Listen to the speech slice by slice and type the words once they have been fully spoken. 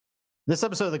This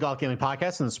episode of the Golf Gambling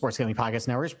Podcast and the Sports Gambling Podcast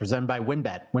Network is presented by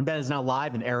WynnBET. WynnBET is now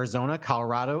live in Arizona,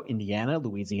 Colorado, Indiana,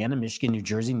 Louisiana, Michigan, New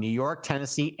Jersey, New York,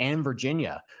 Tennessee, and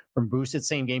Virginia. From boosted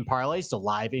same-game parlays to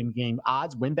live in-game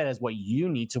odds, WynnBET is what you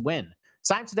need to win.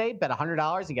 Sign up today, bet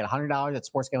 $100 and get $100 at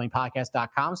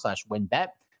sportsgamblingpodcast.com/WynnBET.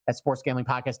 That's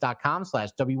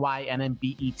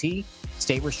sportsgamblingpodcast.com/WYNNBET.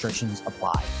 State restrictions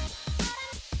apply.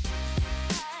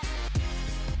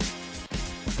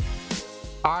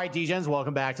 All right, DGens,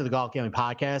 welcome back to the Golf Gambling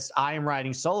Podcast. I am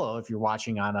riding solo. If you're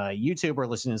watching on YouTube or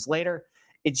listening to this later,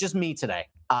 it's just me today.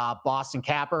 Boston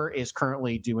Capper is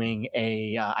currently doing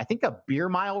I think a beer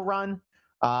mile run.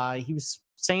 He was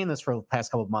saying this for the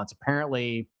past couple of months.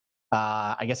 Apparently,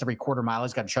 I guess every quarter mile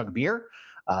he's got to chug a beer.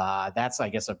 That's, I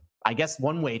guess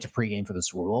one way to pregame for the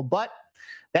Super Bowl. But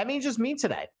that means just me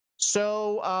today.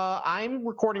 So I'm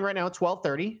recording right now at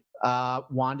 12:30.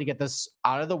 Wanted to get this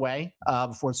out of the way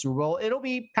before the Super Bowl. It'll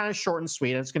be kind of short and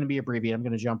sweet. It's going to be abbreviated. I'm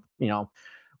going to jump,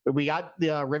 we got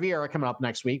the Riviera coming up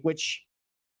next week, which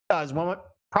is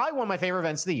probably one of my favorite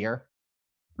events of the year.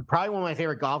 Probably one of my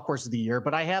favorite golf courses of the year.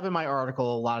 But I have in my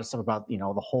article a lot of stuff about,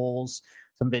 the holes,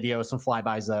 some videos, some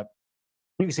flybys that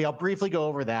you can see. I'll briefly go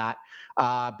over that,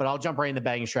 but I'll jump right into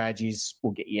betting strategies.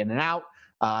 We'll get you in and out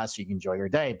so you can enjoy your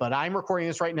day. But I'm recording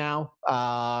this right now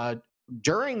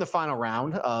during the final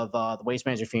round of the Waste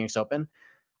Management Phoenix Open.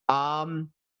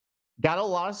 Got a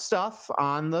lot of stuff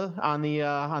on the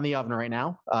oven right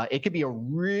now. It could be a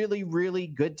really, really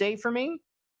good day for me,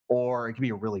 or it could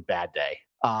be a really bad day.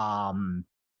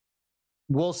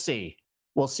 We'll see.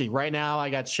 Right now, I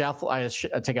got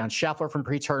Scheffler. I take on Scheffler from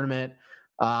pre-tournament.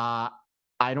 I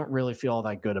don't really feel all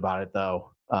that good about it,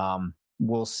 though.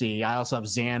 We'll see. I also have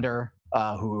Xander,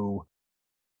 who,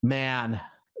 man,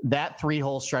 that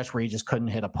 3-hole stretch where he just couldn't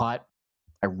hit a putt.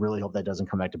 I really hope that doesn't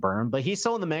come back to burn. But he's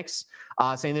still in the mix.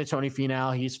 Same to Tony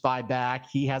Finau. He's 5 back.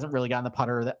 He hasn't really gotten the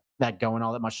putter that going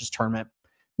all that much this tournament.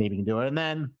 Maybe he can do it. And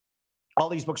then all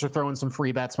these books are throwing some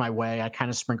free bets my way. I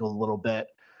kind of sprinkled a little bit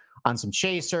on some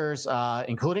chasers,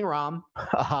 including Rahm.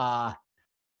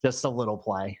 Just a little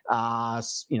play. I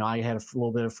had a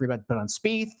little bit of free bet put on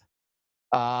Spieth.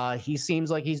 He seems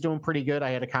like he's doing pretty good.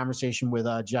 I had a conversation with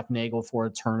Jeff Nagel for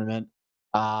a tournament.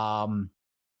 Going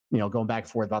back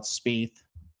and forth about Spieth.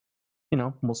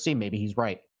 We'll see. Maybe he's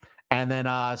right. And then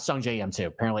Sung J M too.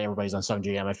 Apparently everybody's on Sung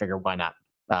J M. I figured why not?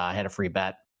 I had a free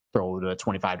bet. Throw it to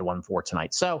 25-1 for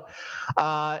tonight. So,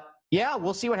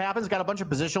 we'll see what happens. Got a bunch of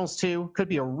positionals too. Could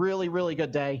be a really, really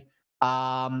good day.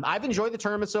 I've enjoyed the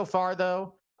tournament so far,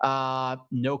 though.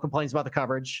 No complaints about the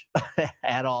coverage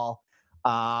at all.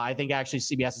 I think actually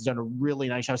CBS has done a really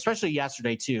nice job, especially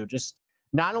yesterday too. Just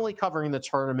not only covering the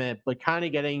tournament, but kind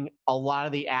of getting a lot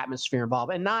of the atmosphere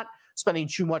involved and not spending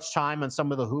too much time on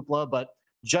some of the hoopla, but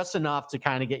just enough to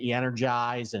kind of get you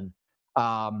energized. And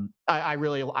I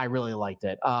really liked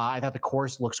it. I thought the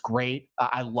course looks great.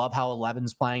 I love how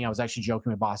 11's playing. I was actually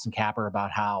joking with Boston Capper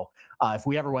about how if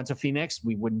we ever went to Phoenix,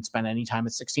 we wouldn't spend any time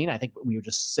at 16. I think we would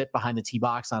just sit behind the tee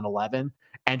box on 11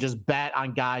 and just bet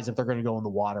on guys if they're going to go in the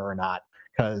water or not,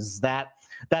 because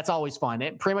that's always fun.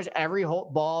 Pretty much every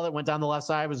ball that went down the left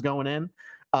side was going in.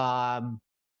 A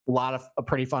lot of a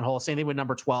pretty fun hole. Same thing with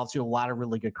number 12 too. A lot of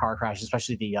really good car crashes,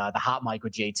 especially the hot mic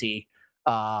with JT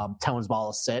telling his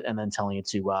ball to sit and then telling it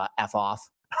to F off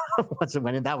once it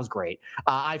went in. That was great.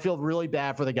 I feel really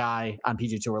bad for the guy on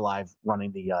PGA Tour Live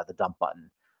running the dump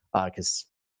button because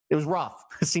it was rough.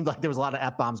 It seemed like there was a lot of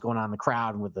F-bombs going on in the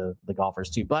crowd and with the golfers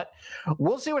too. But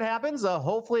we'll see what happens.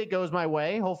 Hopefully it goes my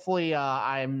way. Hopefully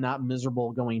I'm not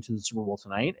miserable going to the Super Bowl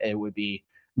tonight. It would be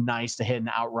nice to hit an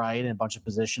outright and a bunch of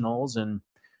positionals, and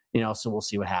so we'll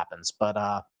see what happens. But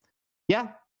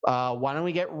why don't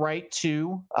we get right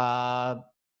to the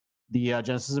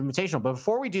Genesis Invitational? But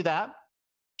before we do that,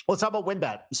 let's talk about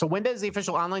WynnBET. So WynnBET is the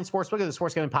official online sportsbook of the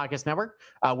Sports Gambling Podcast Network.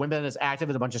 WynnBET is active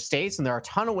in a bunch of states, and there are a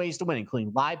ton of ways to win,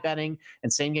 including live betting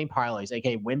and same-game parlays,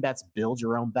 aka WynnBET's Build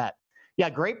Your Own Bet.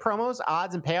 Yeah, great promos,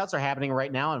 odds, and payouts are happening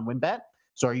right now on WynnBET.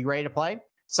 So are you ready to play?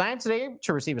 Sign up today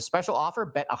to receive a special offer.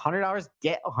 Bet $100,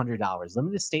 get $100.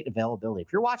 Limited state availability.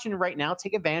 If you're watching right now,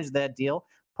 take advantage of that deal.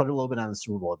 Put a little bit on the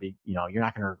Super Bowl. You're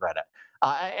not going to regret it.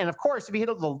 And of course, if you hit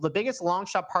the biggest long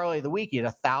shot parlay of the week, you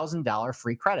get $1,000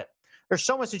 free credit. There's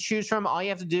so much to choose from. All you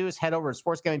have to do is head over to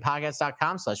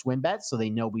sportsgamblingpodcast.com/WynnBET so they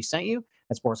know we sent you.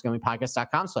 At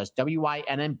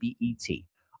sportsgamblingpodcast.com/WYNNBET.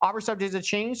 Offer subject to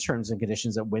change. Terms and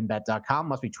conditions at wynnbet.com.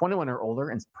 Must be 21 or older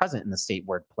and present in the state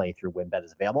where play through WynnBET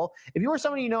is available. If you or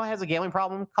someone you know has a gambling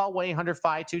problem, call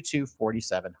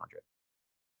 1-800-522-4700.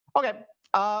 Okay.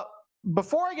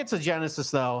 Before I get to Genesis,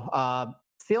 though,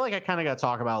 feel like I kind of got to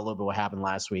talk about a little bit what happened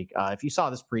last week. If you saw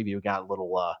this preview, it got a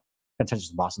little contentious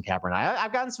with Boston Capper and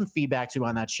I've gotten some feedback too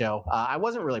on that show. I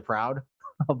wasn't really proud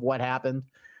of what happened.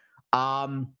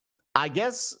 I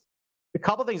guess a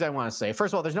couple things I want to say.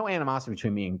 First of all, there's no animosity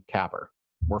between me and Capper.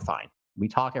 We're fine. We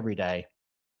talk every day.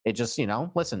 It just,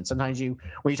 listen, sometimes when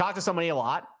you talk to somebody a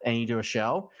lot and you do a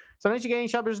show, sometimes you get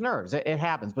each other's nerves. It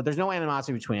happens, but there's no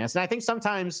animosity between us. And I think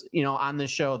sometimes, on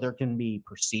this show, there can be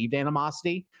perceived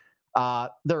animosity.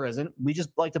 There isn't. We just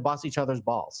like to bust each other's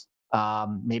balls.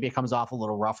 Maybe it comes off a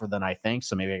little rougher than I think,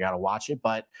 so maybe I got to watch it.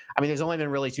 But I mean, there's only been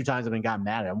really 2 times I've been gotten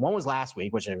mad at him. One was last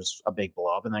week, which was a big blow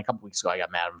up, and then a couple weeks ago I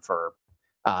got mad at him for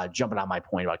jumping on my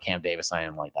point about Cam Davis. I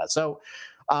didn't like that. So,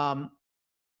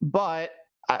 but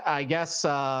I guess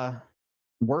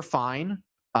we're fine.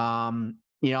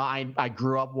 I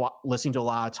grew up listening to a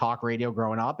lot of talk radio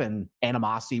growing up, and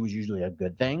animosity was usually a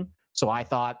good thing. So I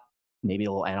thought maybe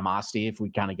a little animosity, if we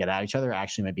kind of get at each other,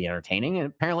 actually might be entertaining. And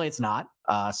apparently it's not.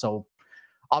 So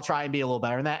I'll try and be a little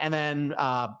better than that. And then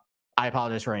I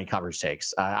apologize for any coverage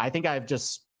takes. I think I've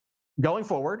just, going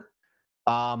forward,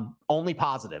 only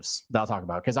positives that I'll talk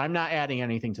about, because I'm not adding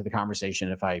anything to the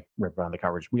conversation if I rip on the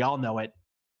coverage. We all know it.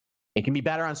 It can be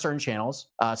better on certain channels.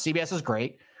 CBS is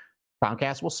great.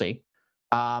 Comcast, we'll see.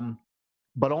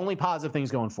 But only positive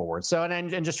things going forward. So,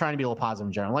 and just trying to be a little positive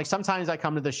in general. Like sometimes I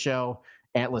come to this show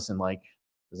and listen, like,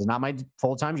 this is not my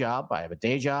full-time job. I have a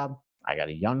day job. I got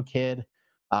a young kid.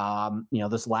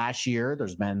 This last year,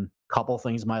 there's been a couple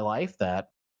things in my life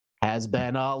that has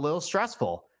been a little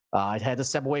stressful. I had to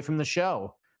step away from the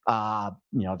show,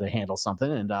 to handle something.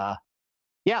 And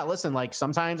listen, like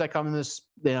sometimes I come in this,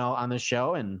 on this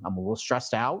show and I'm a little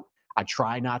stressed out. I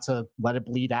try not to let it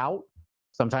bleed out.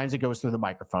 Sometimes it goes through the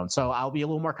microphone. So I'll be a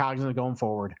little more cognizant going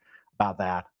forward about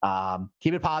that.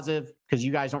 Keep it positive, because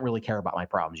you guys don't really care about my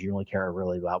problems. You only care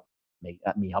really about me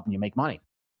helping you make money.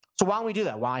 So why don't we do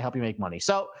that? Why don't I help you make money?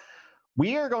 So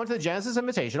we are going to the Genesis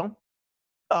Invitational.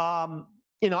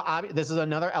 This is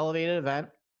another elevated event.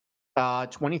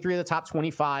 23 of the top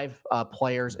 25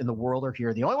 players in the world are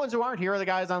here. The only ones who aren't here are the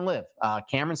guys on Live.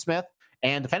 Cameron Smith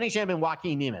and defending champion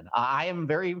Joaquin Niemann. I am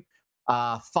very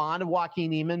fond of Joaquin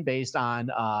Niemann based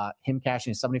on him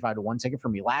cashing a 75-1 ticket for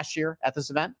me last year at this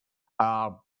event.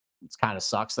 It kind of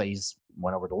sucks that he's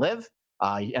went over to Live.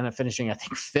 He ended up finishing, I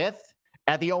think, 5th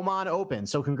at the Oman Open.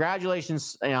 So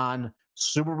congratulations on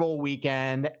Super Bowl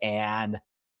weekend and,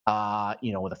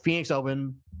 with the Phoenix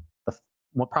Open,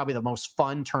 probably the most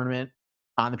fun tournament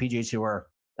on the PGA Tour.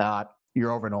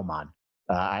 You're over in Oman.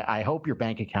 I hope your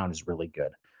bank account is really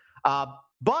good.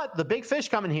 But the big fish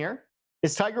coming here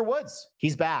is Tiger Woods.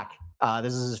 He's back.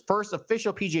 This is his first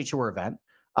official PGA Tour event,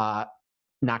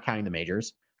 not counting the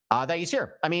majors, that he's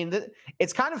here. I mean,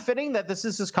 it's kind of fitting that this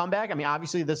is his comeback. I mean,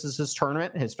 obviously, this is his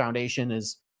tournament. His foundation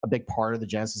is a big part of the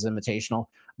Genesis Invitational.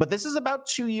 But this is about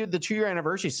the 2-year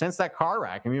anniversary since that car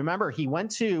wreck. I mean, remember, he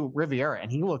went to Riviera, and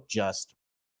he looked just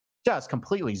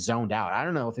completely zoned out. I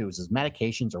don't know if it was his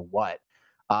medications or what,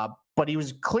 but he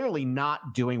was clearly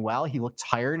not doing well. He looked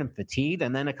tired and fatigued.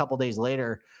 And then a couple days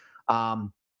later, I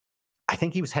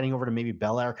think he was heading over to maybe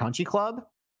Bel Air Country Club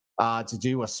to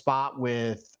do a spot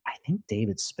with, I think,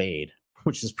 David Spade,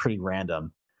 which is pretty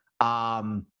random.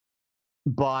 But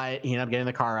he ended up getting in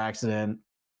the car accident.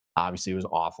 Obviously, it was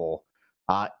awful.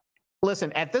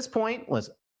 Listen, at this point,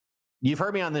 you've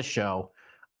heard me on this show.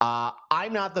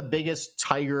 I'm not the biggest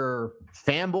Tiger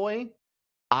fanboy.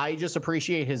 I just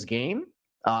appreciate his game.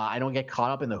 I don't get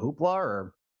caught up in the hoopla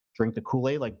or drink the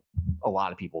Kool-Aid like a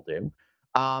lot of people do.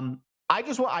 I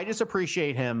just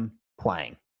appreciate him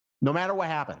playing, no matter what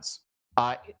happens.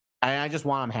 I just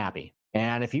want him happy.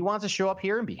 And if he wants to show up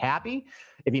here and be happy,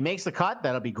 if he makes the cut,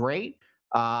 that'll be great.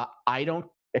 I don't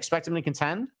expect him to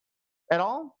contend at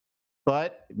all,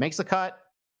 but it makes the cut.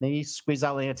 Maybe squeeze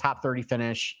out a top 30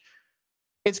 finish.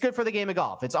 It's good for the game of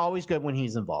golf. It's always good when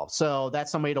he's involved. So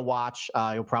that's somebody to watch.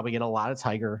 You'll probably get a lot of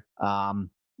Tiger, on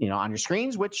your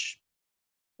screens, which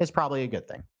is probably a good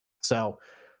thing. So,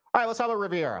 all right, let's talk about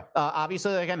Riviera.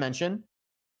 Obviously, like I mentioned,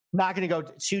 not going to go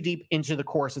too deep into the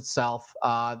course itself.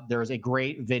 There's a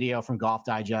great video from Golf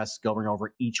Digest going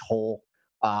over each hole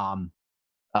that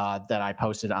I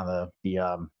posted on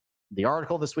the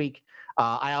article this week.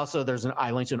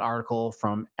 I linked to an article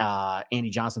from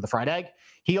Andy Johnson, the Fried Egg.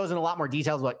 He goes in a lot more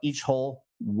details about each hole,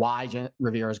 why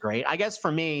Riviera is great. I guess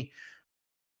for me,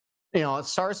 it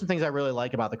started some things I really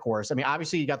like about the course. I mean,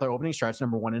 obviously you got the opening stretch,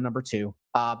 number 1 and number 2.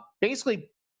 Basically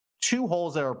 2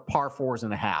 holes that are par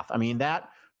 4.5. I mean, that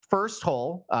first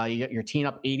hole, you're teeing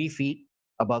up 80 feet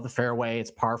above the fairway.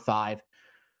 It's par 5.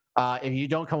 If you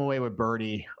don't come away with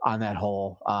birdie on that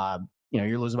hole,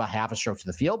 you're losing about half a stroke to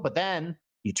the field. But then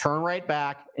you turn right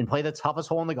back and play the toughest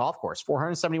hole in the golf course,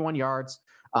 471 yards,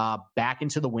 back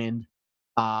into the wind.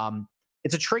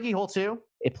 It's a tricky hole too.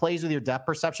 It plays with your depth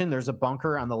perception. There's a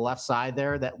bunker on the left side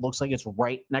there that looks like it's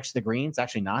right next to the green. It's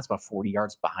actually not. It's about 40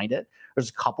 yards behind it. There's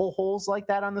a couple holes like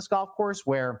that on this golf course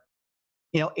where,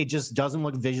 it just doesn't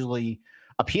look visually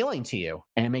appealing to you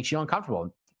and it makes you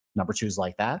uncomfortable. Number 2 is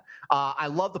like that. I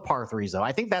love the par threes though.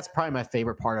 I think that's probably my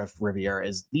favorite part of Riviera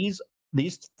is these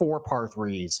 4 par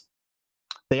threes.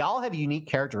 They all have unique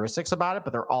characteristics about it,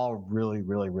 but they're all really,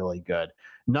 really, really good.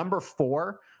 Number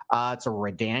 4, it's a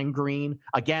Redan green.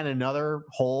 Again, another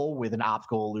hole with an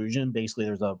optical illusion. Basically,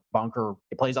 there's a bunker.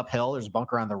 It plays uphill. There's a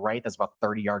bunker on the right that's about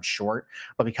 30 yards short.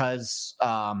 But because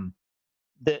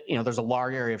there's a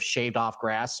large area of shaved off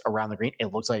grass around the green,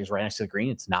 it looks like it's right next to the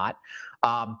green. It's not.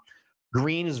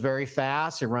 Green is very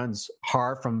fast. It runs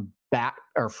hard from back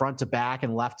or front to back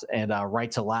and left and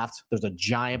right to left. There's a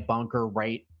giant bunker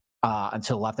right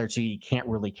until the left there, so you can't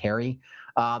really carry.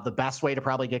 The best way to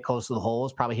probably get close to the hole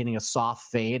is probably hitting a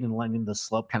soft fade and letting the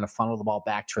slope kind of funnel the ball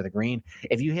back to the green.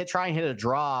 If you try and hit a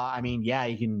draw,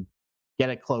 you can get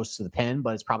it close to the pin,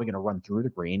 but it's probably going to run through the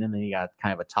green, and then you got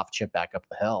kind of a tough chip back up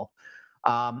the hill.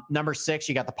 Number 6,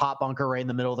 you got the pot bunker right in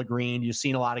the middle of the green. You've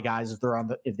seen a lot of guys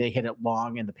if they hit it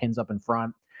long and the pin's up in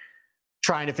front,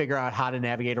 trying to figure out how to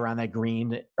navigate around that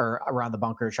green or around the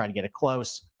bunker to try to get it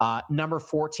close. Number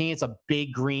 14, it's a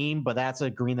big green, but that's a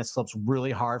green that slopes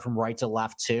really hard from right to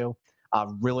left too.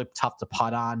 Really tough to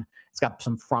putt on. It's got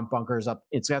some front bunkers up.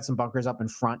 It's got some bunkers up in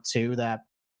front too that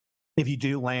if you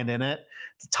do land in it,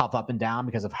 it's tough up and down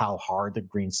because of how hard the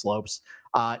green slopes.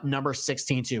 Number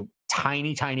 16 too,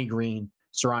 tiny, tiny green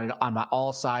surrounded on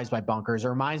all sides by bunkers. It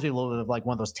reminds me a little bit of like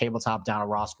one of those tabletop down at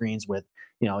Ross greens with,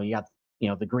 you got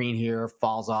the green here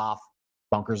falls off,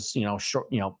 bunkers, short,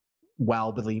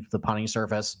 well beneath the putting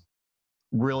surface.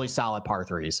 Really solid par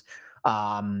threes.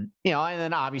 And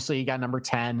then obviously you got number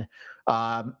 10.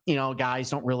 Guys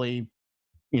don't really,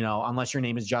 unless your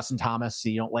name is Justin Thomas, so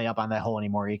you don't lay up on that hole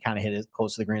anymore. You kind of hit as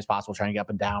close to the green as possible, trying to get up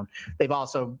and down. They've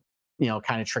also,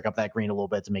 kind of trick up that green a little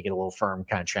bit to make it a little firm,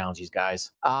 kind of challenge these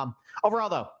guys. Overall,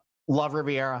 though, love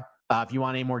Riviera. If you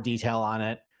want any more detail on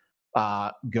it,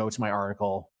 go to my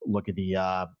article, look at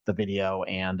the video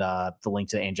and the link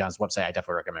to Ann John's website. I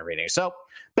definitely recommend reading it. So,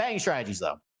 betting strategies,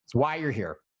 though, it's why you're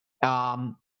here.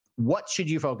 What should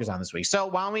you focus on this week? So,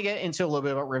 why don't we get into a little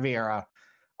bit about Riviera,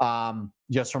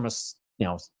 just from a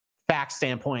fact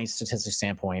standpoint, statistics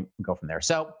standpoint, and go from there.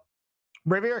 So,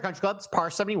 Riviera Country Club, it's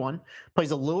par 71, plays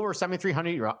a little over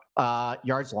 7,300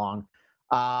 yards long.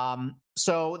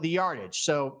 So the yardage.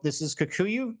 So this is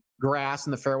Kikuyu grass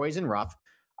in the fairways and rough.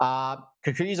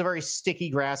 Kikuyu is a very sticky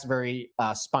grass, very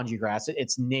spongy grass.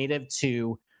 It's native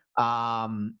to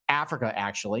Africa,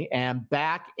 actually. And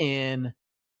back in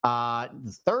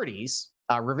the 30s,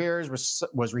 Riviera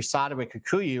was resodded with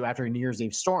Kikuyu after a New Year's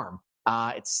Eve storm.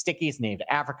 It's sticky. It's native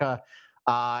to Africa.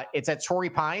 It's at Torrey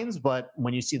Pines, but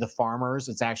when you see the farmers,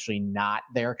 it's actually not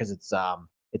there because it's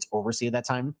overseas at that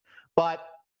time. But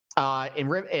at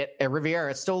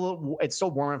Riviera, it's still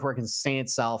warm enough where it can sustain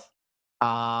itself.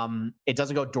 It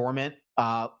doesn't go dormant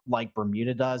like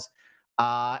Bermuda does.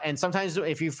 And sometimes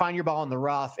if you find your ball in the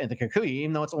rough in the Kikuyu,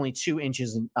 even though it's only 2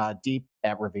 inches deep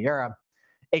at Riviera,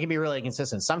 it can be really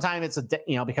inconsistent. Sometimes it's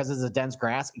because it's a dense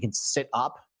grass, it can sit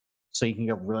up, so you can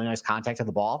get really nice contact to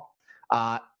the ball.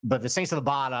 But if it sinks to the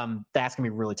bottom, that's going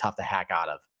to be really tough to hack out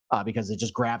of because it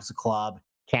just grabs the club,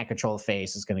 can't control the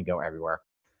face, it's going to go everywhere.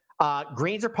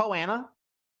 Greens are Poa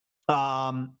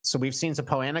annua. So we've seen some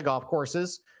Poa annua golf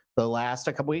courses the last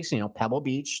couple weeks, Pebble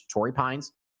Beach, Torrey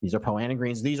Pines. These are Poa annua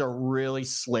greens. These are really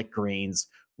slick greens,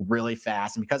 really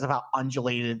fast. And because of how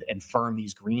undulated and firm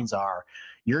these greens are,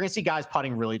 you're going to see guys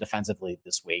putting really defensively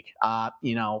this week.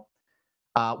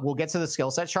 We'll get to the skill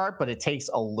set chart, but it takes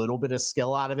a little bit of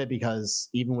skill out of it because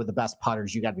even with the best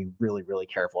putters, you got to be really, really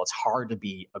careful. It's hard to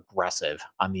be aggressive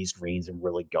on these greens and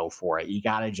really go for it. You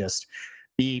got to just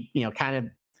be,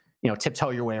 tiptoe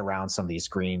your way around some of these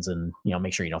greens and,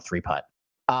 make sure you don't 3-putt.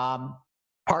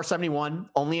 Par 71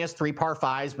 only has 3 par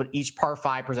 5s, but each par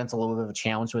 5 presents a little bit of a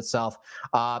challenge to itself.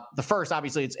 The first,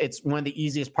 obviously, it's one of the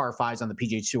easiest par 5s on the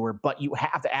PGA Tour, but you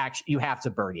have to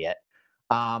birdie it.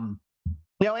 And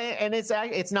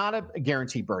it's not a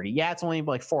guaranteed birdie. Yeah, it's only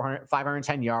like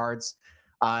 510 yards.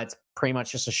 It's pretty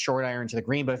much just a short iron to the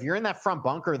green. But if you're in that front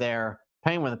bunker there,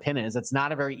 depending where the pin is, it's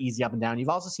not a very easy up and down. You've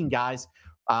also seen guys,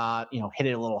 hit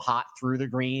it a little hot through the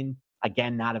green.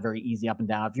 Again, not a very easy up and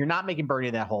down. If you're not making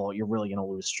birdie that hole, you're really going to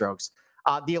lose strokes.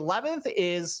 The 11th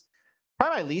is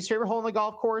probably my least favorite hole in the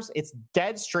golf course. It's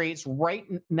dead straight. It's right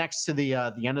next to the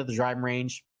end of the driving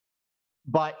range,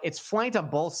 but it's flanked on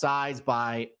both sides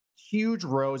by huge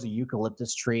rows of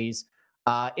eucalyptus trees.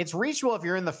 It's reachable if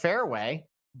you're in the fairway,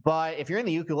 But if you're in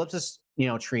the eucalyptus,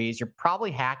 trees, you're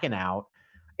probably hacking out.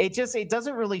 It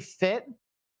doesn't really fit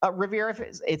Riviera.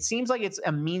 It seems like it's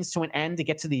a means to an end to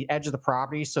get to the edge of the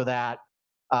property so that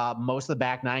most of the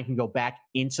back nine can go back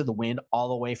into the wind all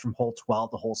the way from hole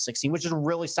 12 to hole 16, which is a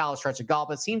really solid stretch of golf.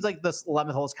 But it seems like this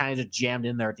 11th hole is kind of just jammed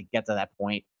in there to get to that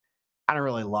point. I don't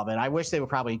really love it. I wish they would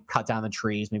probably cut down the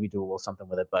trees, maybe do a little something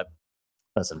with it. But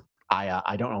listen,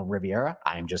 I don't own Riviera.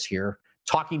 I am just here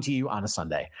talking to you on a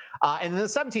Sunday. And then the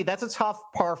 17th, that's a tough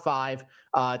par 5.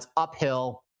 It's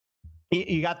uphill.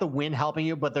 You got the wind helping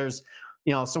you, but there's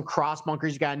some cross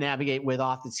bunkers you got to navigate with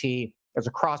off the tee. There's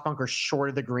a cross bunker short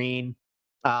of the green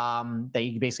that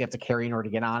you basically have to carry in order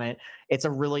to get on it. It's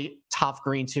a really tough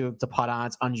green to putt on.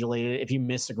 It's undulated. If you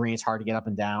miss the green, it's hard to get up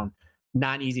and down.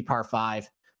 Not an easy par 5.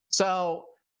 So,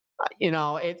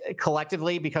 it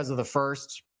collectively, because of the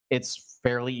first, it's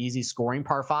fairly easy scoring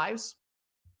par 5s,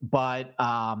 but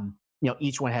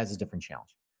each one has a different challenge.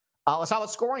 Let's talk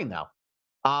about scoring though.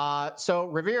 So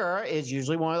Riviera is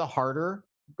usually one of the harder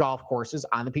golf courses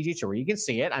on the PGA Tour. You can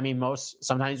see it. I mean,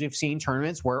 sometimes we've seen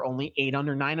tournaments where only 8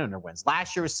 under, 9 under wins.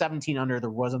 Last year was 17 under. There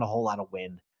wasn't a whole lot of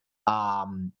wind.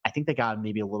 I think they got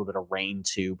maybe a little bit of rain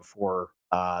too before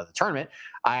the tournament.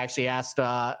 I actually asked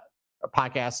a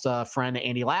podcast friend,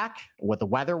 Andy Lack, what the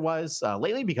weather was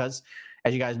lately, because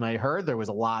as you guys might have heard, there was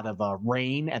a lot of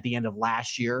rain at the end of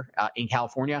last year in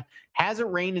California.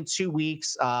 Hasn't rained in 2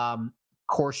 weeks.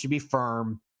 Course should be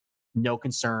firm. No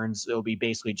concerns. It'll be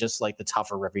basically just like the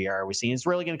tougher Riviera we've seen. It's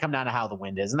really going to come down to how the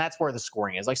wind is, and that's where the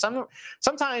scoring is. Like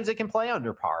sometimes it can play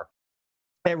under par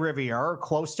at Riviera or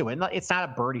close to it. It's not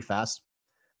a birdie fest,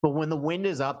 but when the wind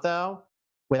is up, though,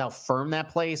 with how firm that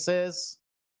place is,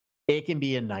 it can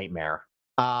be a nightmare.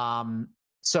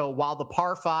 So while the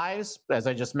par 5s, as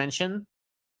I just mentioned,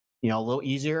 a little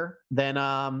easier than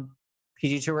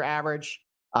PGA Tour average,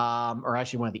 or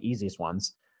actually one of the easiest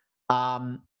ones.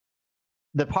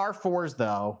 The par 4s,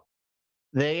 though,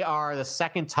 they are the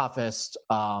second toughest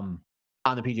on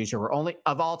the PGA Tour. Only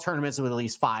of all tournaments with at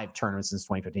least 5 tournaments since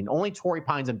 2015. Only Torrey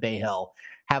Pines and Bay Hill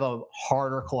have a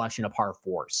harder collection of par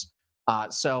 4s.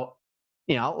 So,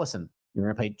 listen,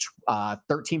 you're going to play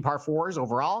 13 par 4s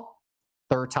overall,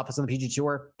 third toughest on the PGA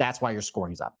Tour. That's why your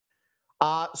scoring is up.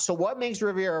 So what makes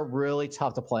Riviera really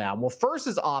tough to play on? Well, first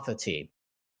is off the tee.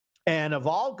 And of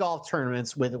all golf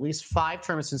tournaments with at least 5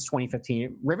 tournaments since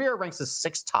 2015, Riviera ranks the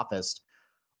 6th toughest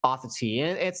off the tee.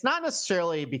 And it's not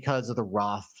necessarily because of the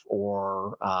rough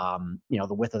or,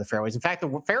 the width of the fairways. In fact,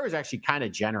 the fairways are actually kind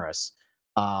of generous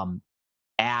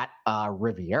at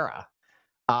Riviera.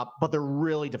 But they're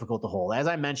really difficult to hold. As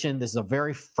I mentioned, this is a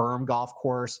very firm golf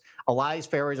course. A lot of these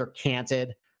fairways are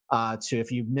canted.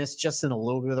 If you miss just in a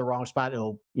little bit of the wrong spot,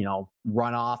 it'll,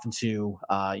 run off into,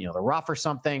 the rough or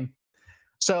something.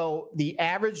 So the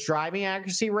average driving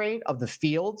accuracy rate of the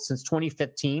field since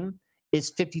 2015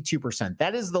 is 52%.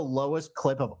 That is the lowest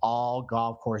clip of all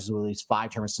golf courses with at least 5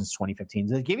 tournaments since 2015.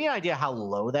 To give you an idea how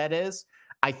low that is,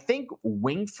 I think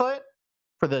Winged Foot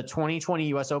for the 2020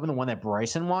 U.S. Open, the one that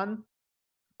Bryson won,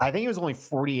 I think it was only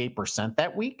 48%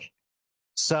 that week.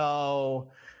 So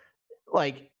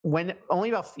when you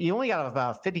only got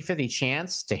about 50-50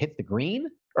 chance to hit the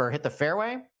green or hit the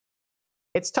fairway,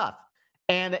 it's tough.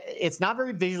 And it's not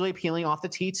very visually appealing off the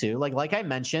tee too. Like I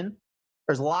mentioned,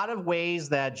 there's a lot of ways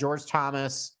that George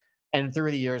Thomas and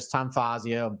through the years, Tom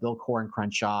Fazio, Bill Core, and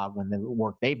Crenshaw, when the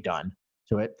work they've done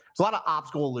to it, there's a lot of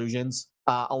optical illusions,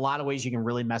 a lot of ways you can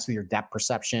really mess with your depth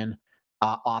perception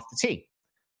off the tee.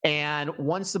 And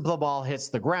once the ball hits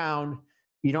the ground,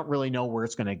 you don't really know where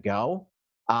it's going to go.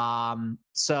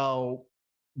 So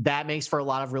that makes for a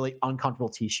lot of really uncomfortable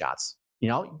tee shots.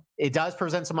 It does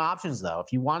present some options, though.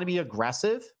 If you want to be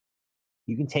aggressive,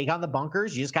 you can take on the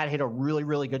bunkers. You just got to hit a really,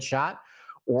 really good shot.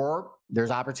 Or there's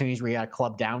opportunities where you got to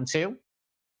club down to.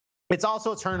 It's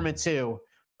also a tournament, too,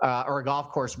 or a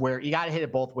golf course where you got to hit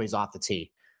it both ways off the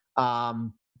tee.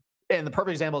 And the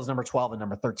perfect example is number 12 and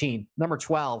number 13. Number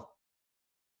 12,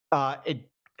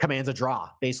 it commands a draw.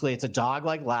 Basically, it's a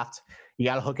dog-leg left. You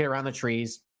got to hook it around the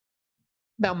trees.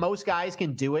 Now, most guys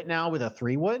can do it now with a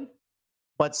 3-wood.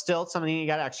 But still, it's something you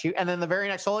got to execute. And then the very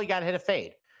next hole, you got to hit a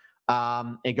fade.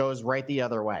 It goes right the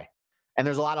other way. And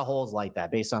there's a lot of holes like that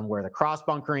based on where the cross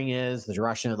bunkering is, the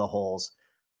direction of the holes.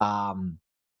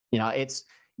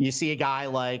 You see a guy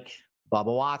like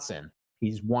Bubba Watson.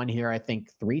 He's won here, I think,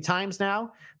 3 times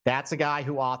now. That's a guy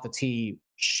who off the tee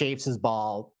shapes his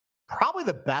ball probably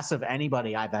the best of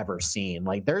anybody I've ever seen.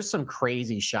 There's some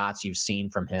crazy shots you've seen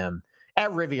from him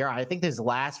at Riviera. I think his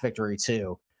last victory,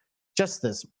 too. Just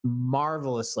this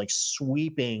marvelous,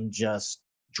 sweeping, just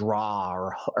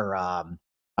draw or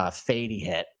fade he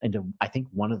hit into, I think,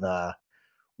 one of the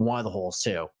one of the holes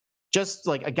too. Just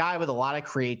like a guy with a lot of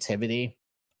creativity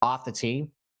off the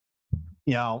tee,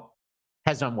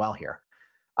 has done well here.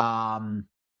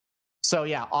 So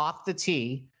yeah, off the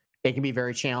tee, it can be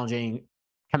very challenging.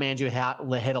 Command you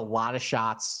to hit a lot of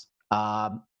shots,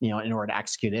 in order to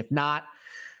execute. If not,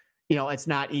 it's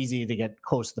not easy to get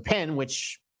close to the pin,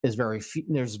 which is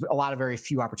there's a lot of very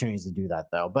few opportunities to do that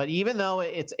though. But even though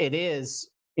it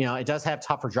does have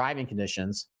tougher driving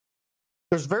conditions,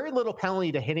 there's very little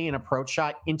penalty to hitting an approach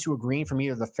shot into a green from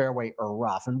either the fairway or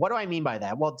rough. And what do I mean by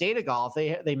that? Well, Data Golf,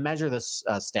 they measure this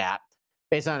stat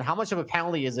based on how much of a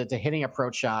penalty is it to hitting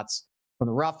approach shots from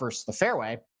the rough versus the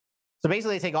fairway. So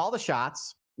basically, they take all the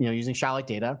shots, using shot like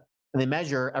data, and they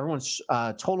measure everyone's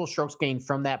total strokes gained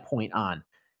from that point on.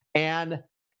 And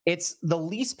it's the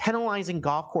least penalizing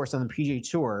golf course on the PGA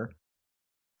Tour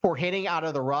for hitting out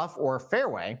of the rough or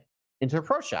fairway into an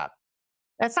approach shot.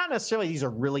 That's not necessarily these are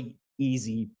really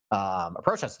easy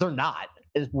approach shots. They're not.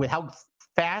 With how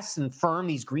fast and firm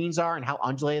these greens are and how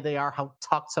undulated they are, how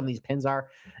tucked some of these pins are,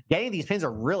 getting these pins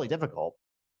are really difficult.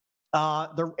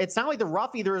 It's not like the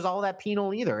rough either is all that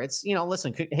penal either. It's,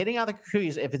 listen, hitting out the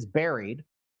cookies, if it's buried,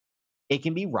 it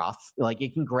can be rough. Like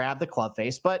it can grab the club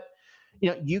face, but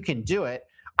you can do it.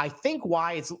 I think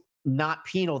why it's not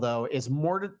penal though is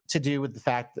more to do with the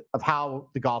fact of how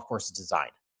the golf course is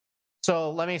designed.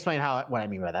 So let me explain what I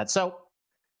mean by that. So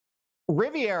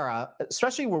Riviera,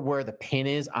 especially where the pin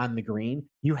is on the green,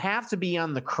 you have to be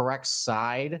on the correct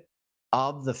side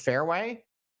of the fairway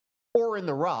or in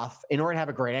the rough in order to have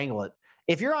a great angle.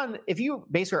 If you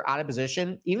basically are out of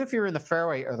position, even if you're in the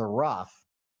fairway or the rough,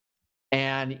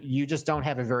 and you just don't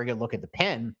have a very good look at the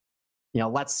pin,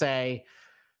 let's say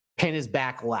pin is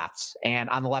back left, and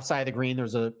on the left side of the green,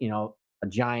 there's a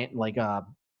giant,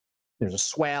 there's a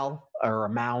swale or a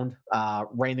mound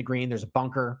right in the green. There's a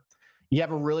bunker. You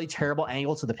have a really terrible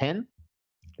angle to the pin.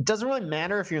 It doesn't really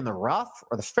matter if you're in the rough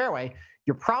or the fairway.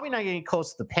 You're probably not getting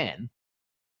close to the pin.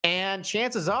 And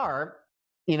chances are,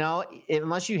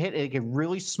 unless you hit a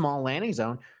really small landing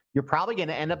zone, you're probably going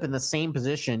to end up in the same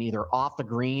position, either off the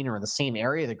green or in the same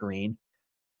area of the green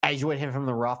as you would hit from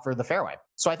the rough or the fairway.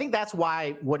 So I think that's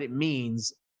why what it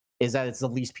means is that it's the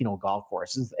least penal golf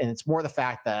course. And it's more the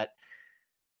fact that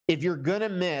if you're going to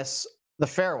miss the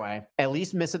fairway, at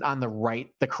least miss it on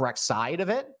the correct side of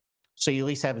it. So you at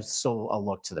least have still a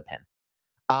look to the pin.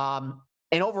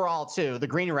 And overall too, the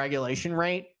green regulation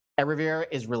rate at Riviera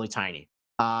is really tiny.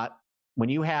 When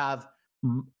you have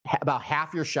about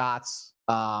half your shots,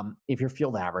 if you're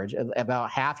field average,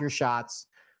 about half your shots,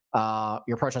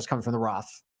 your approach shots coming from the rough,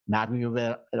 not going to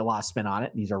be a lot of spin on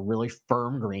it. These are really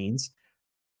firm greens.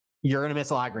 You're going to miss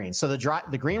a lot of greens. So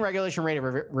the green regulation rate of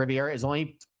Riviera is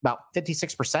only about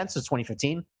 56% since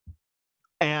 2015.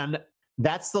 And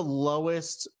that's the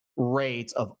lowest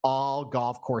rate of all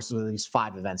golf courses with these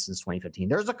 5 events since 2015.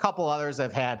 There's a couple others that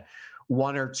have had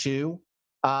 1 or 2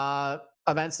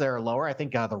 events that are lower. I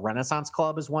think the Renaissance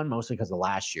Club is one, mostly because of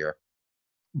last year.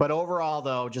 But overall,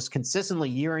 though, just consistently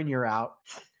year in, year out,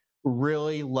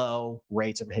 really low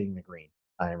rates of hitting the green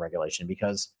in regulation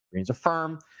because greens are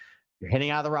firm. You're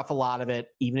hitting out of the rough a lot of it.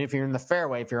 Even if you're in the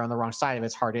fairway, if you're on the wrong side of it,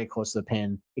 it's hard to get close to the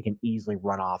pin. It can easily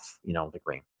run off, the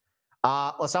green.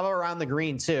 Let's talk about around the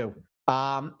green too.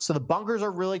 So the bunkers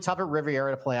are really tough at Riviera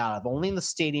to play out of. Only in the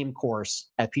stadium course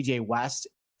at PGA West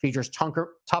features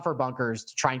tougher bunkers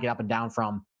to try and get up and down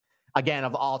from. Again,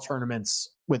 of all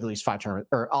tournaments with at least 5 tournaments,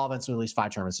 or all events with at least 5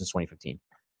 tournaments since 2015.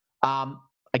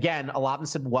 Again, a lot of them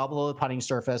sit well below the putting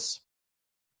surface.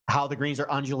 How the greens are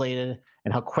undulated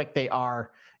and how quick they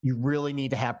are. You really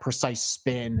need to have precise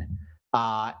spin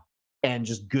and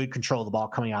just good control of the ball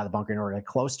coming out of the bunker in order to get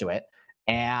close to it.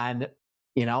 And,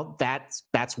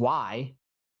 that's why,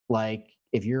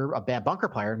 if you're a bad bunker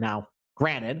player, now,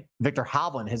 granted, Victor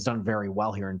Hovland has done very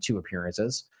well here in 2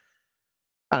 appearances.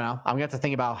 I don't know. I'm going to have to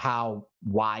think about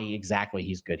why exactly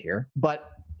he's good here. But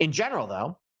in general,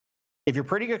 though, if you're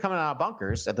pretty good coming out of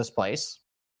bunkers at this place,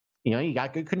 you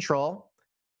got good control.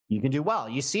 You can do well.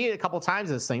 You see it a couple of times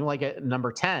this thing, like at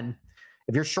number 10.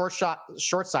 If you're short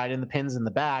side and the pin's in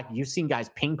the back, you've seen guys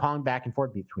ping pong back and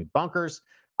forth between bunkers.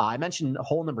 I mentioned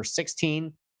hole number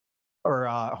 16 or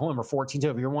hole number 14 too.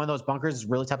 If you're one of those bunkers, it's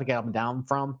really tough to get up and down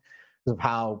from because of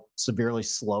how severely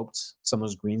sloped some of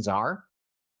those greens are.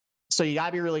 So you got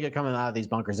to be really good coming out of these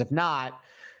bunkers. If not,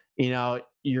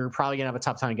 you're probably going to have a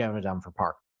tough time getting it down for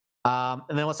par.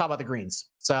 And then let's talk about the greens.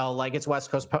 So like its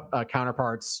West Coast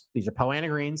counterparts, these are Poa annua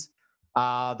greens.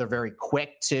 They're very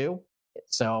quick too.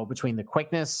 So between the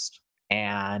quickness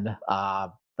and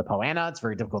the Poa annua, it's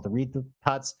very difficult to read the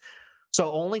putts. So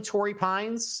only Torrey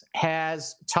Pines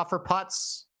has tougher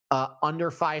putts under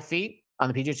 5 feet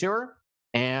on the PGA Tour.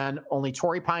 And only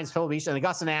Torrey Pines, Pebble Beach, and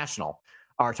Augusta National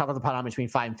are tougher to putt on between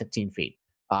 5 and 15 feet.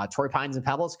 Torrey Pines and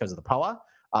Pebbles because of the POA.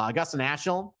 Augusta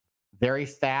National, very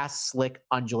fast, slick,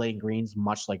 undulating greens,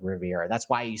 much like Riviera. That's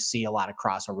why you see a lot of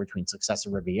crossover between success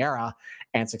at Riviera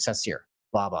and success here.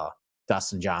 Bubba,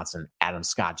 Dustin Johnson, Adam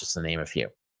Scott, just to name a few.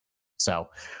 So,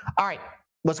 all right,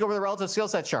 let's go over the relative skill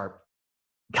set chart.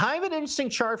 Kind of an interesting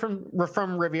chart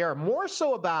from Riviera, more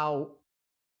so about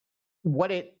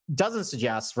what it doesn't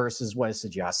suggest versus what it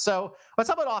suggests. So let's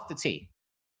talk about off the tee.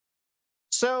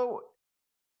 So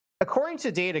according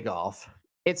to Data Golf,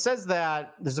 it says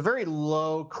that there's a very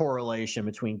low correlation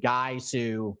between guys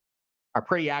who are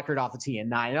pretty accurate off the tee and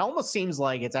not. It almost seems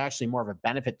like it's actually more of a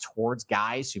benefit towards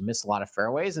guys who miss a lot of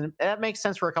fairways. And that makes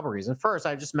sense for a couple of reasons. First,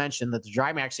 I just mentioned that the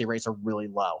driving accuracy rates are really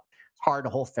low. It's hard to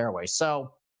hold fairways.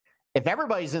 So if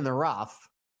everybody's in the rough,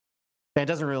 then it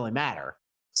doesn't really matter.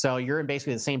 So you're in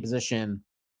basically the same position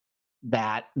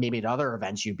that maybe at other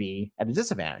events you'd be at a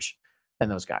disadvantage than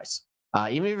those guys.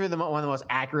 Even if you're one of the most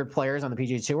accurate players on the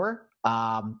PGA Tour,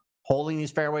 holding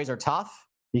these fairways are tough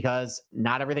because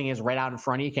not everything is right out in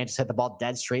front of you. You can't just hit the ball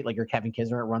dead straight like you're Kevin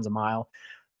Kisner. It runs a mile.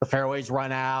 The fairways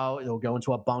run out. It'll go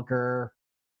into a bunker.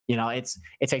 It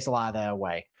takes a lot of that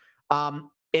away.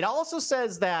 It also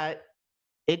says that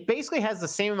it basically has the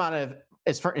same amount of,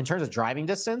 in terms of driving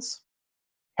distance,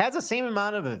 has the same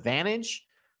amount of advantage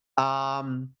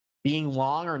being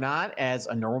long or not as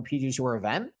a normal PGA Tour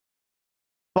event.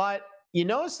 But you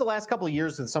notice the last couple of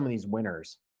years with some of these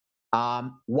winners,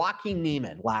 Joaquin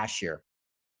Niemann last year,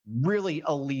 really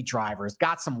elite drivers,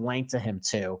 got some length to him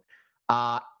too.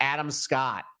 Adam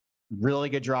Scott, really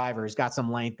good drivers, got some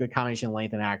length, good combination of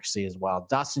length and accuracy as well.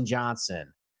 Dustin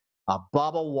Johnson,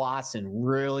 Bubba Watson,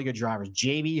 really good drivers.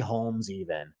 JB Holmes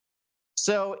even.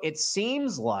 So it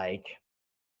seems like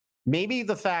maybe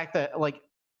the fact that, like,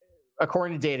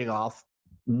 according to Data Golf,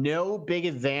 no big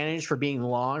advantage for being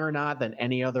long or not than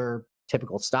any other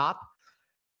typical stop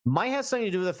might have something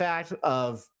to do with the fact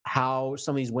of how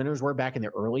some of these winners were back in the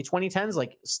early 2010s.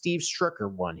 Like Steve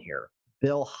Stricker won here.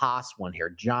 Bill Haas won here.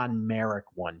 John Merrick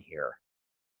won here.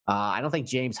 I don't think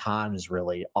James Hahn is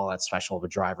really all that special of a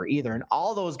driver either. And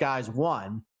all those guys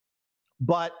won.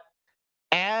 But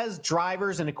as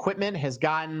drivers and equipment has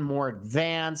gotten more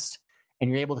advanced and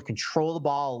you're able to control the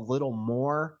ball a little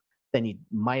more than you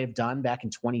might have done back in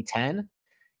 2010,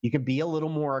 you can be a little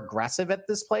more aggressive at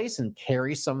this place and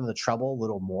carry some of the trouble a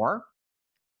little more.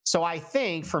 So I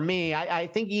think for me, I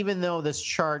think even though this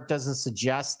chart doesn't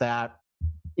suggest that,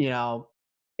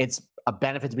 it's a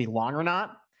benefit to be long or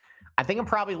not, I think I'm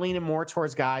probably leaning more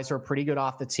towards guys who are pretty good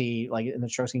off the tee, like in the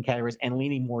stroke gain categories, and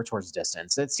leaning more towards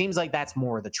distance. It seems like that's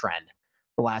more the trend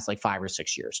the last 5 or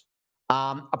 6 years.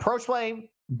 Approach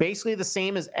play, basically the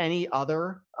same as any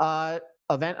other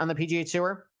event on the PGA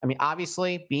Tour. I mean,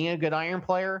 obviously, being a good iron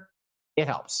player, it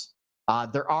helps.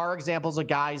 There are examples of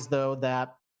guys, though,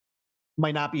 that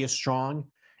might not be as strong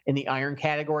in the iron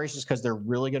categories just because they're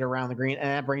really good around the green. And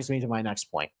that brings me to my next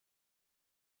point.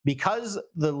 Because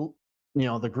the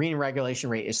green regulation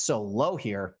rate is so low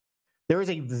here, there is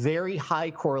a very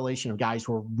high correlation of guys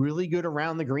who are really good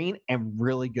around the green and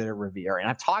really good at Riviera. And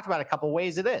I've talked about a couple of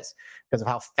ways it is because of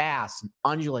how fast and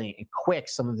undulating and quick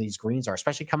some of these greens are,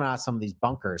 especially coming out of some of these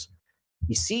bunkers.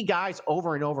 You see guys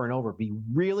over and over and over be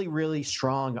really, really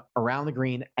strong around the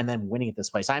green and then winning at this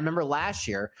place. I remember last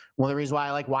year, one of the reasons why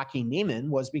I like Joaquin Niemann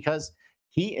was because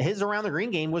his around the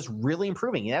green game was really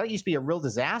improving. That used to be a real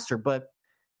disaster, but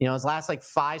his last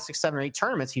 5, 6, 7, or 8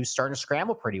 tournaments, he was starting to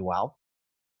scramble pretty well.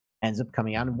 Ends up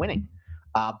coming out and winning.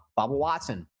 Bubba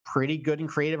Watson, pretty good and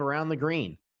creative around the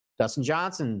green. Dustin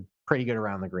Johnson, pretty good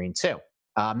around the green too.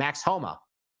 Max Homa,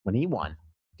 when he won,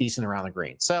 decent around the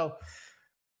green. So,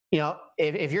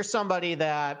 if you're somebody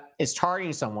that is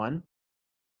targeting someone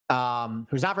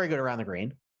who's not very good around the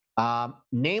green,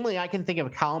 namely, I can think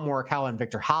of Colin Morikawa and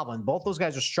Victor Hovland. Both those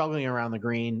guys are struggling around the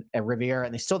green at Riviera,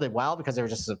 and they still did well because they were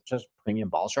just premium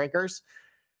ball strikers.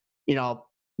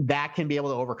 That can be able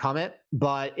to overcome it.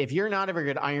 But if you're not a very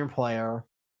good iron player,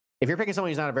 if you're picking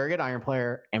someone who's not a very good iron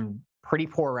player and pretty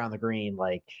poor around the green,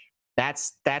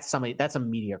 that's a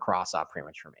media cross-off pretty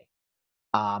much for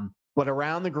me. But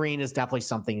around the green is definitely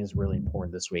something that's really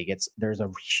important this week. There's a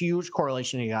huge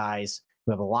correlation of guys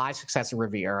who have a lot of success at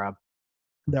Riviera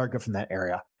that are good from that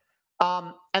area.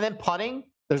 And then putting,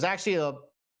 there's actually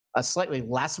a slightly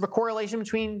less of a correlation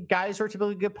between guys who are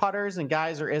typically good putters and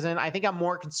guys who isn't. I think I'm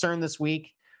more concerned this week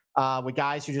with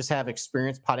guys who just have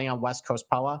experience putting on West Coast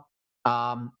POA.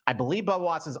 I believe Bubba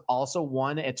Watson's also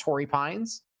won at Torrey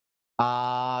Pines.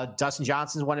 Dustin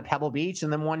Johnson's won at Pebble Beach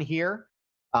and then won here.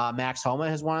 Max Homa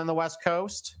has won on the West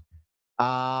Coast.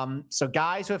 So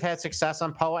guys who have had success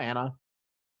on Poa annua,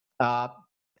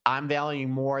 I'm valuing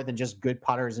more than just good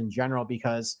putters in general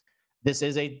because this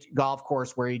is a golf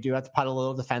course where you do have to putt a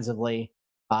little defensively.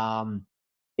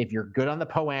 If you're good on the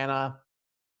Poana,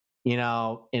 in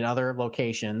other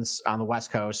locations on the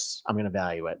West Coast, I'm going to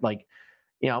value it. Like,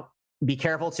 be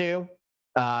careful too.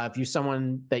 If you're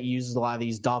someone that uses a lot of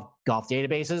these golf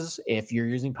databases, if you're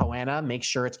using Poana, make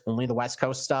sure it's only the West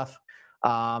Coast stuff.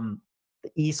 The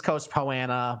East Coast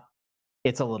Poana,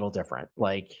 it's a little different.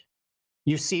 Like,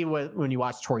 you see when you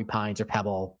watch Torrey Pines or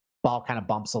Pebble, ball kind of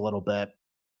bumps a little bit.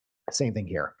 Same thing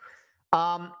here.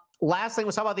 Last thing,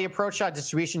 let's talk about the approach shot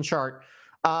distribution chart.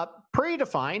 Pretty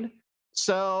defined.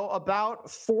 So about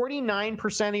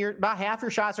 49% about half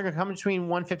your shots are going to come between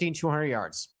 150 and 200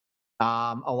 yards.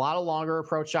 A lot of longer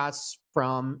approach shots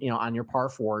from, on your par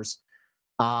fours.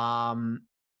 I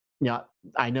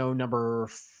know number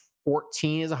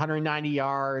 14 is 190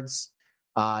 yards.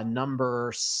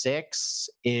 Number 6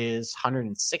 is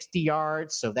 160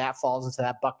 yards. So that falls into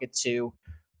that bucket too.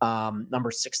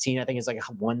 Number 16, I think, is like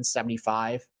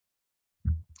 175.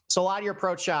 So a lot of your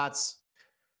approach shots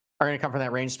are going to come from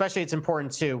that range, especially it's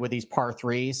important too with these par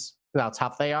threes, how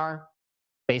tough they are.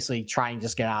 Basically try and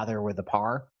just get out of there with the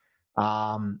par.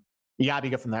 You got to be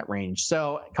good from that range.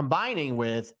 So combining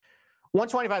with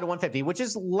 125 to 150, which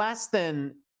is less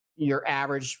than your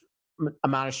average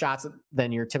amount of shots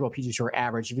than your typical PGA Tour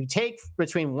average. If you take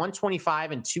between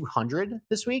 125 and 200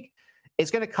 this week,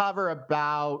 it's going to cover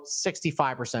about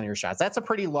 65% of your shots. That's a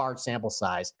pretty large sample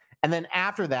size. And then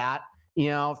after that,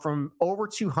 from over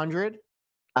 200,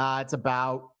 it's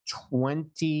about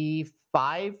 25%.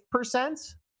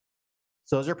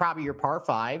 So those are probably your par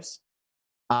fives.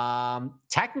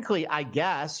 Technically, I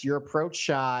guess your approach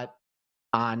shot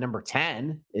on number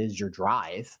 10 is your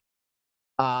drive.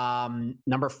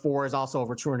 Number 4 is also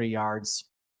over 200 yards.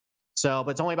 So,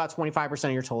 but it's only about 25%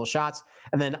 of your total shots.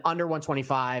 And then under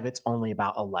 125, it's only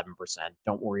about 11%.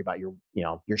 Don't worry about your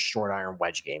short iron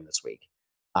wedge game this week.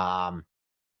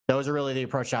 Those are really the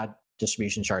approach shot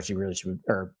distribution charts you really should,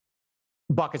 or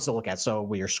buckets to look at. So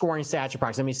with your scoring stats, your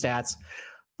proximity stats,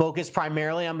 focus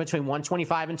primarily on between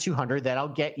 125 and 200. That'll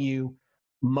get you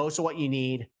most of what you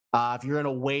need. If you're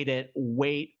going to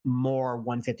weight more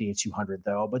 150 to 200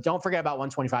 though. But don't forget about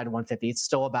 125 to 150. It's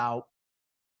still about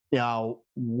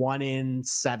 1 in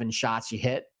 7 shots you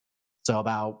hit, so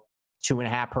about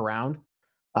 2.5 per round.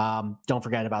 Don't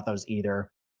forget about those either.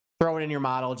 Throw it in your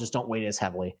model. Just don't weight it as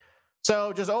heavily.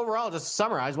 So just overall, just to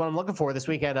summarize what I'm looking for this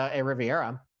week at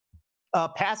Riviera.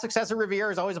 Past success at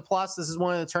Riviera is always a plus. This is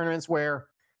one of the tournaments where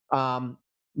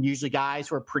usually guys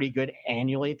who are pretty good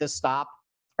annually at this stop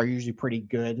are usually pretty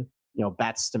good,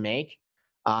 bets to make.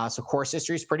 So course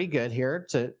history is pretty good here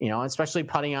to, especially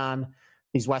putting on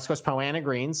these West Coast Poana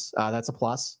greens. That's a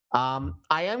plus. I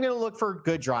am going to look for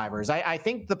good drivers. I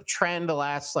think the trend the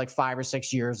last 5 or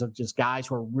 6 years of just guys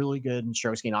who are really good in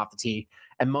stroke skiing off the tee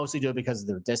and mostly do it because of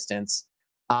their distance.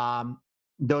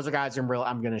 Those are guys I'm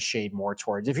going to shade more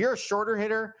towards. If you're a shorter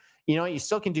hitter, you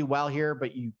still can do well here,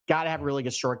 but you got to have a really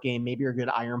good short game. Maybe you're a good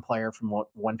iron player from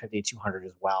 150 to 200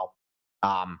 as well.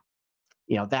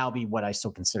 That'll be what I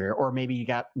still consider. Or maybe you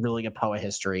got really good POA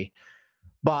history.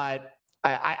 But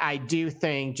I do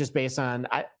think just based on,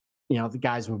 the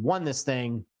guys who won this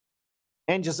thing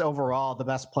and just overall the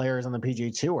best players on the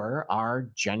PGA Tour are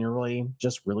generally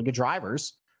just really good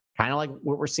drivers, kind of like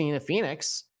what we're seeing at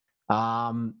Phoenix.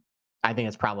 I think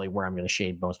it's probably where I'm going to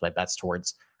shade most of my bets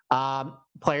towards.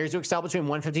 Players who excel between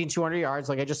 150 and 200 yards,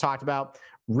 like I just talked about,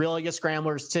 really good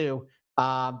scramblers too.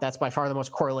 That's by far the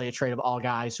most correlated trait of all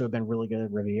guys who have been really good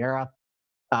at Riviera.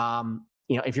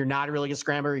 If you're not a really good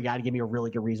scrambler, you got to give me a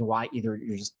really good reason why. Either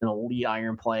you're just an elite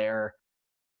iron player.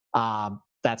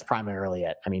 That's primarily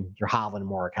it. I mean, you're Hovland and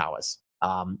Morikawa's.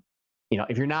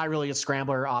 If you're not a really good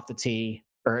scrambler off the tee,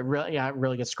 or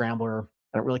really good scrambler,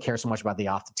 I don't really care so much about the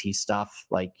off the tee stuff.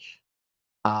 Well,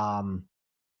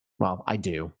 I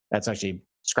do. That's actually,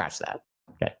 scratch that.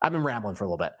 Okay. I've been rambling for a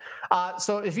little bit.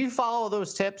 So if you follow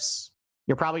those tips,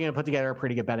 you're probably going to put together a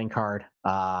pretty good betting card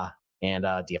and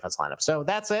DFS lineup. So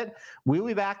that's it. We'll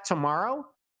be back tomorrow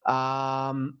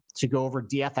to go over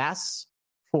DFS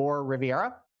for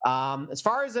Riviera. As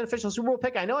far as an official Super Bowl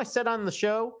pick, I know I said on the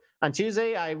show on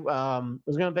Tuesday I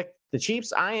was going to pick the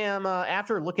Chiefs. I am,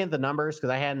 after looking at the numbers, because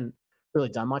I hadn't really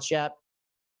done much yet,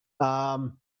 I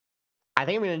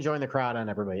think I'm going to join the crowd on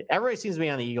everybody. Everybody seems to be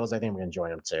on the Eagles. I think I'm going to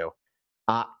join them too.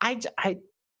 I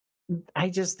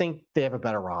just think they have a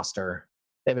better roster.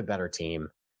 They have a better team.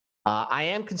 I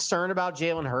am concerned about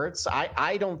Jalen Hurts.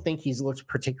 I don't think he's looked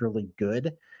particularly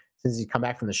good since he's come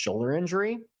back from the shoulder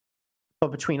injury.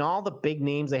 But between all the big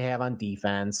names they have on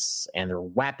defense and their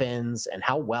weapons and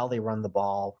how well they run the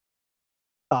ball,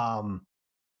 And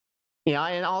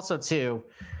also too,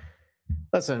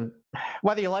 listen,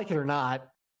 whether you like it or not,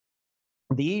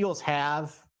 the Eagles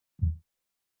have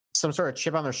some sort of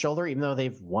chip on their shoulder, even though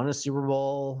they've won a Super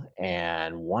Bowl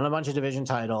and won a bunch of division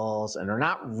titles, and they're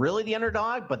not really the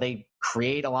underdog, but they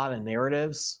create a lot of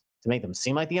narratives to make them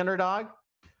seem like the underdog.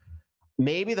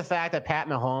 Maybe the fact that Pat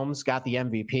Mahomes got the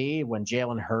MVP when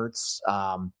Jalen Hurts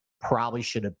probably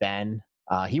should have been.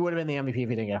 He would have been the MVP if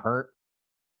he didn't get hurt.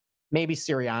 Maybe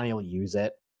Sirianni will use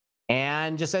it.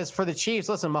 And just as for the Chiefs,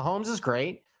 listen, Mahomes is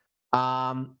great.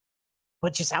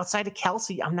 But just outside of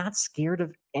Kelce, I'm not scared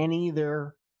of any of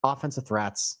their offensive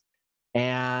threats.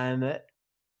 And,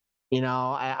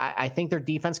 I think their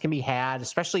defense can be had,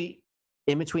 especially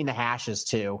in between the hashes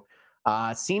too.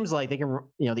 It seems like they can,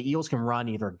 the Eagles can run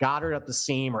either Goddard up the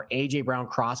seam or A.J. Brown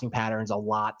crossing patterns a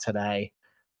lot today.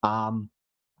 I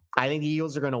think the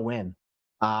Eagles are going to win.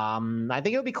 I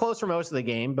think it'll be close for most of the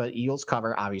game, but Eagles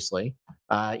cover, obviously.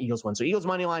 Eagles win. So Eagles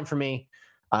money line for me.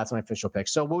 That's my official pick.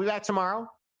 So we'll be back tomorrow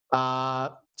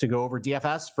to go over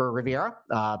DFS for Riviera.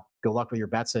 Good luck with your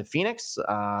bets at Phoenix.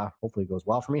 Hopefully it goes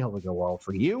well for me. Hopefully it goes well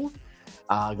for you.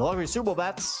 Good luck with your Super Bowl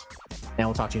bets. And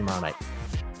we'll talk to you tomorrow night.